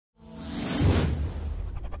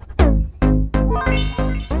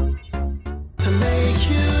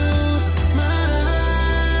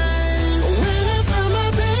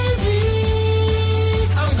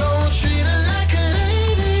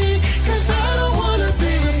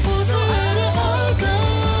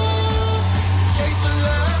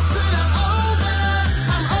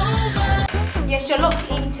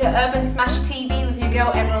to Urban Smash TV with your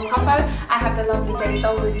girl Emerald Coffo. I have the lovely J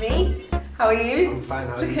Soul with me. How are you? I'm fine,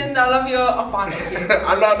 how are you? I love your... I'm fine, thank you.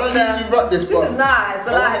 I don't usually rock this, but this is nice. I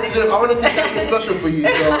wanted to do something special for you,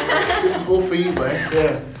 so this is all for you, man.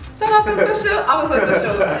 Yeah. Something special? I was so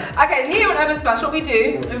special. Okay, here on Urban Smash, what we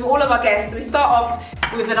do with all of our guests, we start off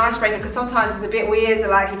with an icebreaker because sometimes it's a bit weird,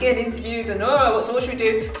 like you're getting interviewed and so what should we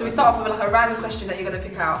do? So we start off with like a random question that you're going to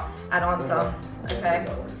pick out and answer. Okay.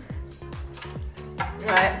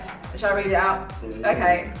 Right. Shall I read it out?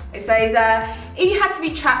 Okay. It says, if you had to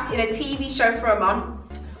be trapped in a TV show for a month,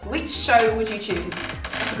 which show would you choose?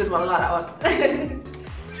 That's a good one, I like that one.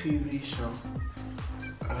 TV show.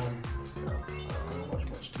 I don't watch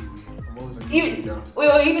much TV. I'm always on YouTube now.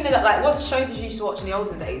 Well, even in that, like, what shows did you used to watch in the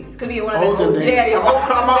olden days? Could be one of olden days. Yeah,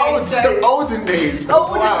 Olden days.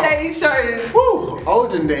 Olden days shows. Woo,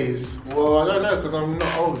 olden days. Well, I don't know because I'm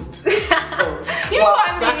not old. So, you know what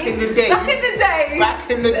I mean? Back in the days. Back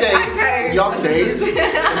in the days. Okay. Young days.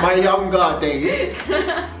 My younger days.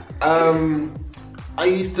 I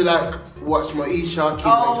used to like watch Moesha, Keith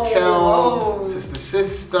and Kel,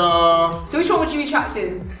 Sister. So which one would you be trapped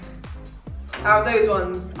in? Out of those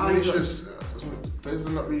ones? Those are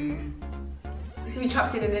not really... You can be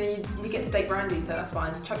trapped in and then you get to date Brandy, so that's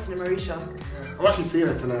fine. Trapped in a Moesha. Yeah. I'm actually seeing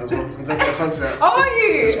her tonight as well. I'm going to the concert. Oh, are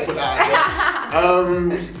you? Just put that out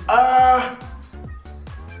there.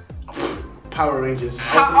 Power Rangers. I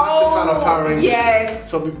was a massive fan of Power Rangers.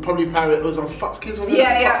 Yes. So probably it was on Fox Kids, wasn't it?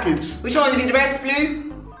 Yeah. Fox Kids. Which one would it be? The red, blue?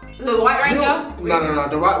 The White Ranger? No,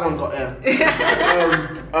 the white one got air.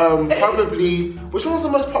 Probably, which one was the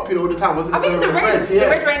most popular all the time? Was it I think it's the red. The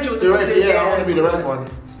Red Ranger was the red. Yeah, I want to be the red one.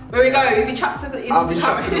 Where we go? You'll be trapped in I'll be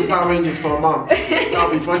trapped in Power Rangers for a month.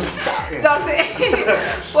 That'll be fun. Yeah. That's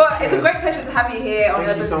it. Well, it's a great pleasure to have you here on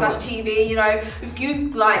Urban Smash TV. You know, if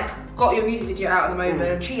you got your music video out at the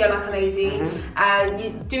moment, Treat Her Like a Lady, and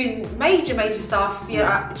you're doing major stuff. You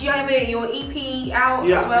know, do you have your EP out as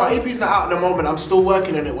well? My EP's not out at the moment. I'm still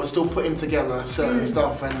working on it. We're still putting together certain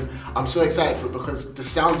stuff, and I'm so excited for it because the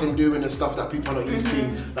sounds I'm doing is stuff that people are not used to.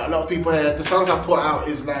 Like a lot of people here, the sounds I put out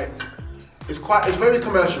is like, it's very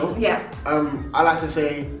commercial. Yeah. I like to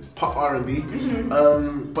say pop R&B,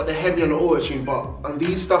 but they're heavy on the auto-tune. But on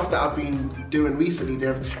these stuff that I've been doing recently,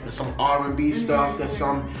 there's some R&B stuff, there's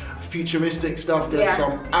some futuristic stuff, there's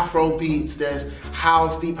some Afro beats, there's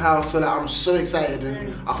house, deep house. So that I'm so excited,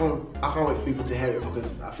 and I can't wait for people to hear it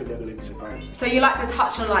because I think they're gonna be surprised. So you like to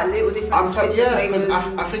touch on like little different bits because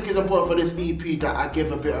I think it's important for this EP that I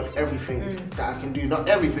give a bit of everything that I can do. Not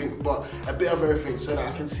everything, but a bit of everything, so that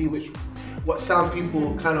I can see what sound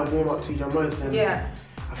people kind of warm up to the most. And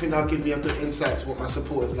I think that'll give me a good insight to what my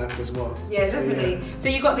supporters like as well. Yeah, definitely. So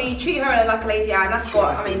you got the Treat Her Like a Lady out, and that's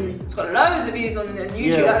got, it's got loads of views on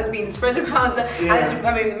YouTube that has been spread around, and it's an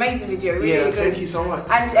amazing video, really good. Thank you so much.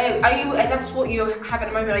 And that's what you have at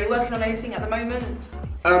the moment. Are you working on anything at the moment?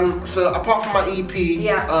 So apart from my EP,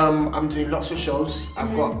 I'm doing lots of shows.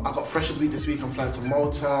 I've got Freshers Week this week. I'm flying to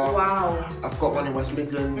Malta. Wow. I've got one in West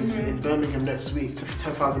Midlands, in Birmingham next week to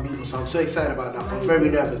 10,000 people. So I'm so excited about that. I'm very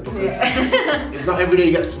nervous because it's not every day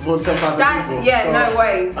you get to perform 10,000 people. Yeah, so, no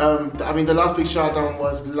way. I mean, the last big show I done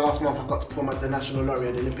was last month. I got to perform at the National Lottery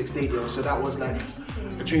at the Olympic Stadium. So that was like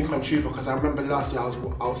a dream come true because I remember last year I was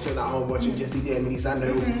sitting at home watching Jessie J and Millie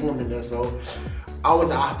Sando who performed in there. So I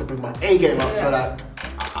have to bring my A game up. So like,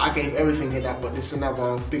 I gave everything in that, but this is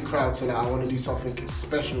another big crowd, so that I want to do something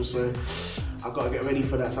special, so I've got to get ready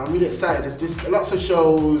for that. So I'm really excited. There's just lots of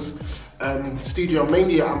shows, studio,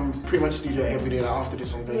 mainly I'm pretty much studio every day. Like after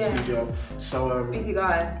this I'm going studio. So busy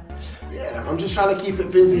guy. Yeah, I'm just trying to keep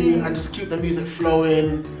it busy and just keep the music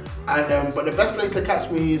flowing. And but the best place to catch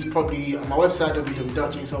me is probably on my website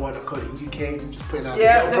www.jsol.co.uk. Just putting out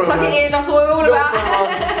plug it in. That's what we're all about.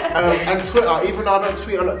 And Twitter, even though I don't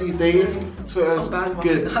tweet a lot these days, Twitter's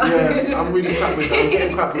good. Yeah, I'm really crap with it. I'm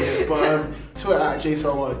getting crap with it. But Twitter at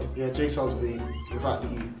JSolWord. Yeah, JSol's me without the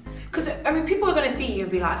U. Because I mean, people are gonna see you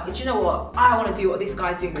and be like, do you know what? I want to do what this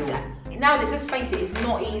guy's doing. Because nowadays, let's face it, it's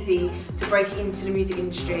not easy to break into the music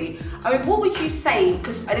industry. I mean, what would you say?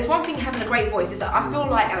 Because there's one thing having a great voice is that I feel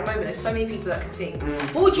like at the moment there's so many people that can sing.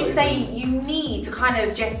 What would you say you need to kind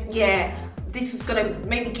of just this is gonna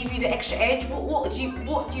maybe give you the extra edge? What do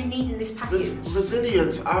you need in this package?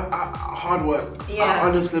 Resilience, hard work. I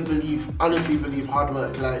honestly believe hard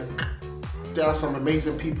work. Like there are some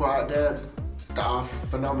amazing people out there that are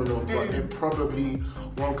phenomenal, but they probably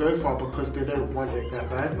won't go far because they don't want it that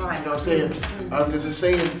bad. Right. You know what I'm saying? There's a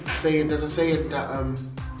saying that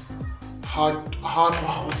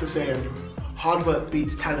hard work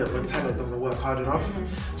beats talent when talent doesn't work hard enough.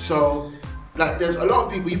 So like there's a lot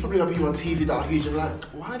of people, you probably have people on TV that are huge and like,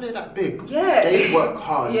 why are they that big? Yeah. They work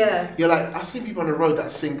hard. Yeah. You're like, I've seen people on the road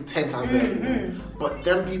that sing 10 times better than you. But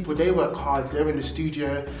them people, they work hard, they're in the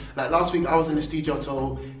studio. Like last week I was in the studio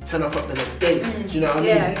till 10 o'clock the next day. Do you know what I mean?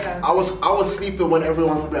 Yeah. I was sleeping when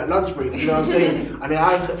everyone was probably at lunch break, you know what I'm saying? And then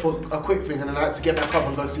I had to for a quick thing and then I had to get back up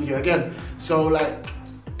and go to the studio again. So like,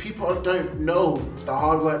 people don't know the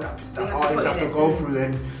hard work that artists have to go through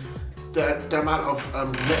and the amount of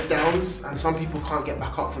letdowns, and some people can't get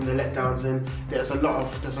back up from the letdowns, and there's a lot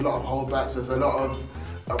of holdbacks, there's a lot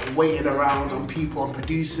of waiting around on people, on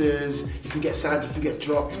producers. You can get signed, you can get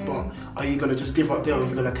dropped, but are you gonna just give up there or are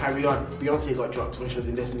you gonna carry on? Beyonce got dropped when she was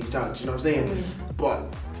in Destiny's Child, do you know what I'm saying?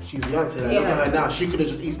 But she's Beyonce, like, look at her now, she could have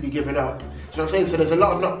just easily given up. Do you know what I'm saying? So there's a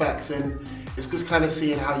lot of knockbacks, and it's just kind of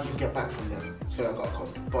seeing how you can get back from them. So I got a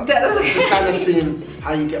cold, but it's just kind of seeing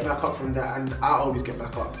how you get back up from that, and I always get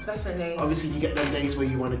back up. Definitely. Obviously, you get them days where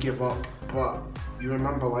you want to give up, but you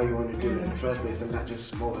remember why you want to do it in the first place, and that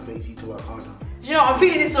just motivates you to work harder. Do you know, I'm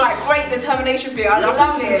feeling this like great determination for you. I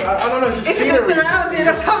love it. I don't know, it's just scenery.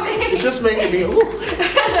 It's just making me, ooh.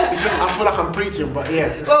 It's just, I feel like I'm preaching, but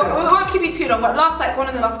yeah. Well, we won't keep you too long, but one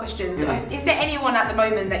of the last questions. Is there anyone at the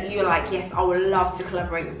moment that you're like, yes, I would love to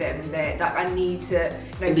collaborate with them, that like I need to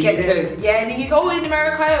get them? Yeah, in the UK, or in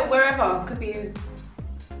America, wherever. Could be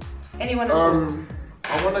anyone else.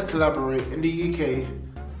 I want to collaborate. In the UK,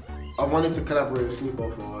 I wanted to collaborate with Snoop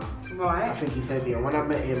Dogg for a while. Right. I think he's heavy, and when I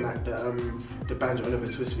met him at the Banjo Oliver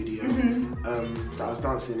Twist video that I was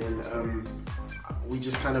dancing in, we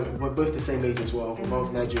just we're both the same age as well, we're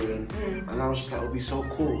both Nigerian, and I was just like, it would be so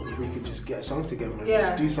cool if we could just get a song together and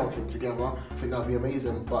just do something together. I think that would be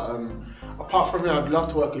amazing. But apart from him, I'd love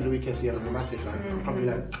to work with Louis Kessian. I'm a massive fan. I'm probably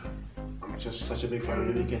like, I'm just such a big fan of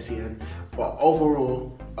Louis Kessian. But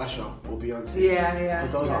overall, Usher or Beyonce. Yeah.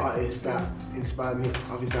 Because those are artists that inspire me.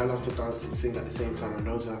 Obviously, I love to dance and sing at the same time, and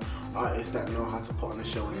those are artists that know how to put on a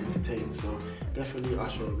show and entertain. So definitely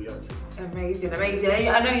Usher or Beyonce. Amazing. I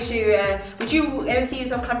know you. Would you ever see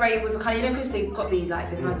yourself collaborating with a kind of, because they've got the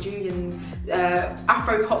Nigerian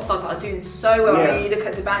Afro pop stars that are doing so well. Yeah. When you look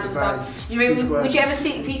at the band and stuff. Would you ever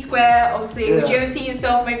see P-Square? Obviously, would you ever see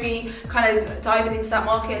yourself maybe kind of diving into that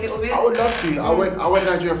market a little bit? I would love to. I went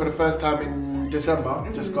to Nigeria for the first time in December,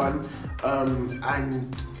 just gone,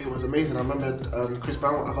 and it was amazing. I remember Chris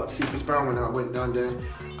Brown. I got to see Chris Brown when I went down there,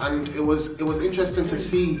 and it was interesting to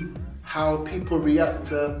see how people react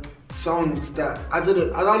to songs that I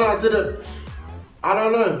didn't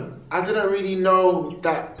really know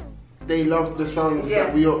that they loved the songs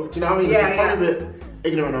that we all, do you know what I mean? It's probably a bit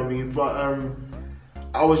ignorant of me, but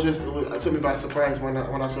I was just, it took me by surprise when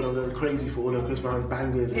I saw them going crazy for all the Chris Brown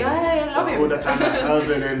bangers. I love all the kind of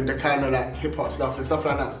urban and the kind of like hip hop stuff and stuff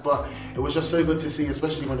like that. But it was just so good to see,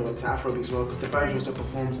 especially when they went to Afrobeat as well, because the band also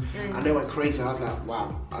performed and they went crazy. I was like,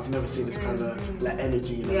 wow, I've never seen this kind of like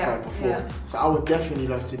energy in a crowd before. So I would definitely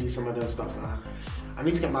love to do some of them stuff. I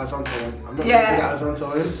need to get my Zonto in. I'm not good at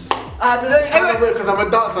Zonto in. It's kind of weird because I'm a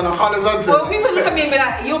dancer and I can't Zonto. Well, people look at me and be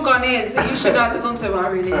like, you're Ghanaian, so you should know how to Zonto,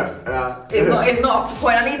 but really, it's not up to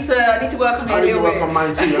point. I need to work on it a little bit. I need to work on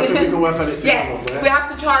mine too. I think we can work on it too. Yes, we have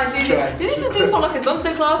to try and do it. You need to do some like a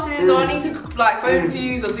Zonto classes, or I need to like phone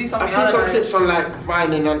views or do something. I've seen some clips on like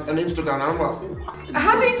Vine and on Instagram, and I'm like,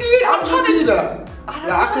 how do you do it? I'm trying to do that.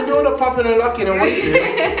 I can do all the popping and locking and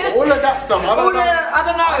waiting, all of that stuff. I don't know.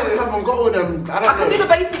 I just haven't got all them. I can do the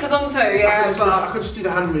basic Zonto, I could just do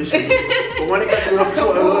the hand motion. But when it gets to the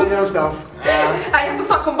foot and all of them stuff, I have to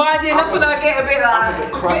start combining. That's when I get a bit like. I'm a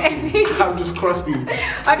bit crusty. I'm just crusty.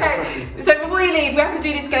 Okay, so before you leave, we have to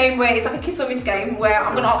do this game where it's like a kiss or miss game, where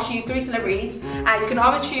I'm going to ask you 3 celebrities, and you can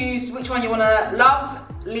either choose which one you want to love,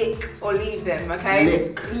 lick, or leave them.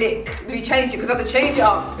 Okay. Lick. Do we change it? Because I have to change it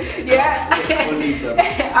up. Yeah. Lick or leave them.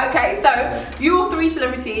 Okay. So your 3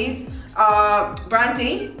 celebrities are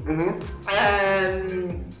Brandy,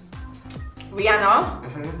 Rihanna,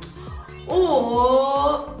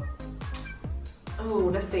 or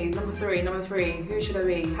let's see, number three. Who should I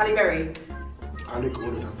be? Halle Berry. I lick all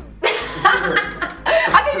of them.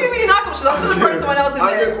 I think you're really nice options. I should have put someone else in there.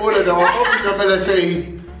 I lick all of them. I hope you're gonna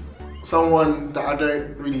say someone that I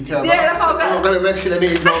don't really care about. Yeah, that's what I'm not gonna mention any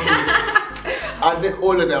example. I'd lick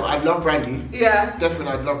all of them. I'd love Brandy. Yeah. Definitely,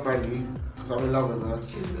 I'd love Brandy because I'm in love with her.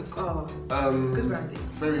 She's good Brandy.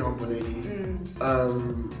 Very humble lady.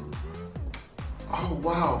 Oh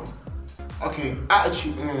wow. Okay,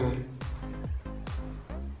 attitude.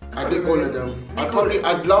 I'd lick all of them. I'd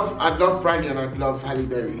love Brandy and I'd love Halle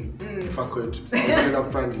Berry if I could. I'd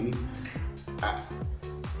love Brandy.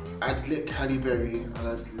 I'd lick Halle Berry and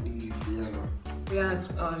I'd leave Rihanna. Rihanna's,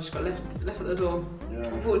 she got left at the door. Yeah.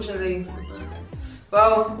 Unfortunately.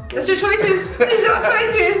 Well, that's your choices. These are your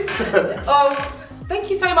choices. Thank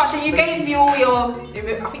you so much. And you gave me all your, I think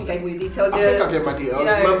you gave all your details. I think I gave my details. You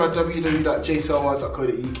know, remember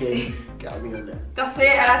www.jsowers.co.uk. Get me on there. That's it,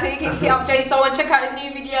 and that's how you can hit up Jay Soul and check out his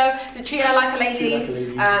new video, The Treat Her Like a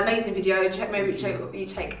Lady. Amazing video. Maybe you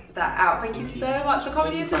check that out. Thank you so much for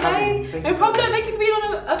coming here today. No problem. Thank you for being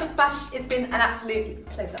on Urban Smash. It's been an absolute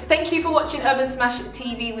pleasure. Thank you for watching Urban Smash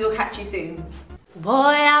TV. We will catch you soon. Boy,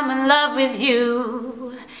 I'm in love with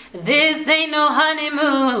you. This ain't no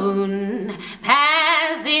honeymoon.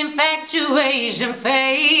 Past the infatuation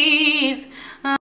phase.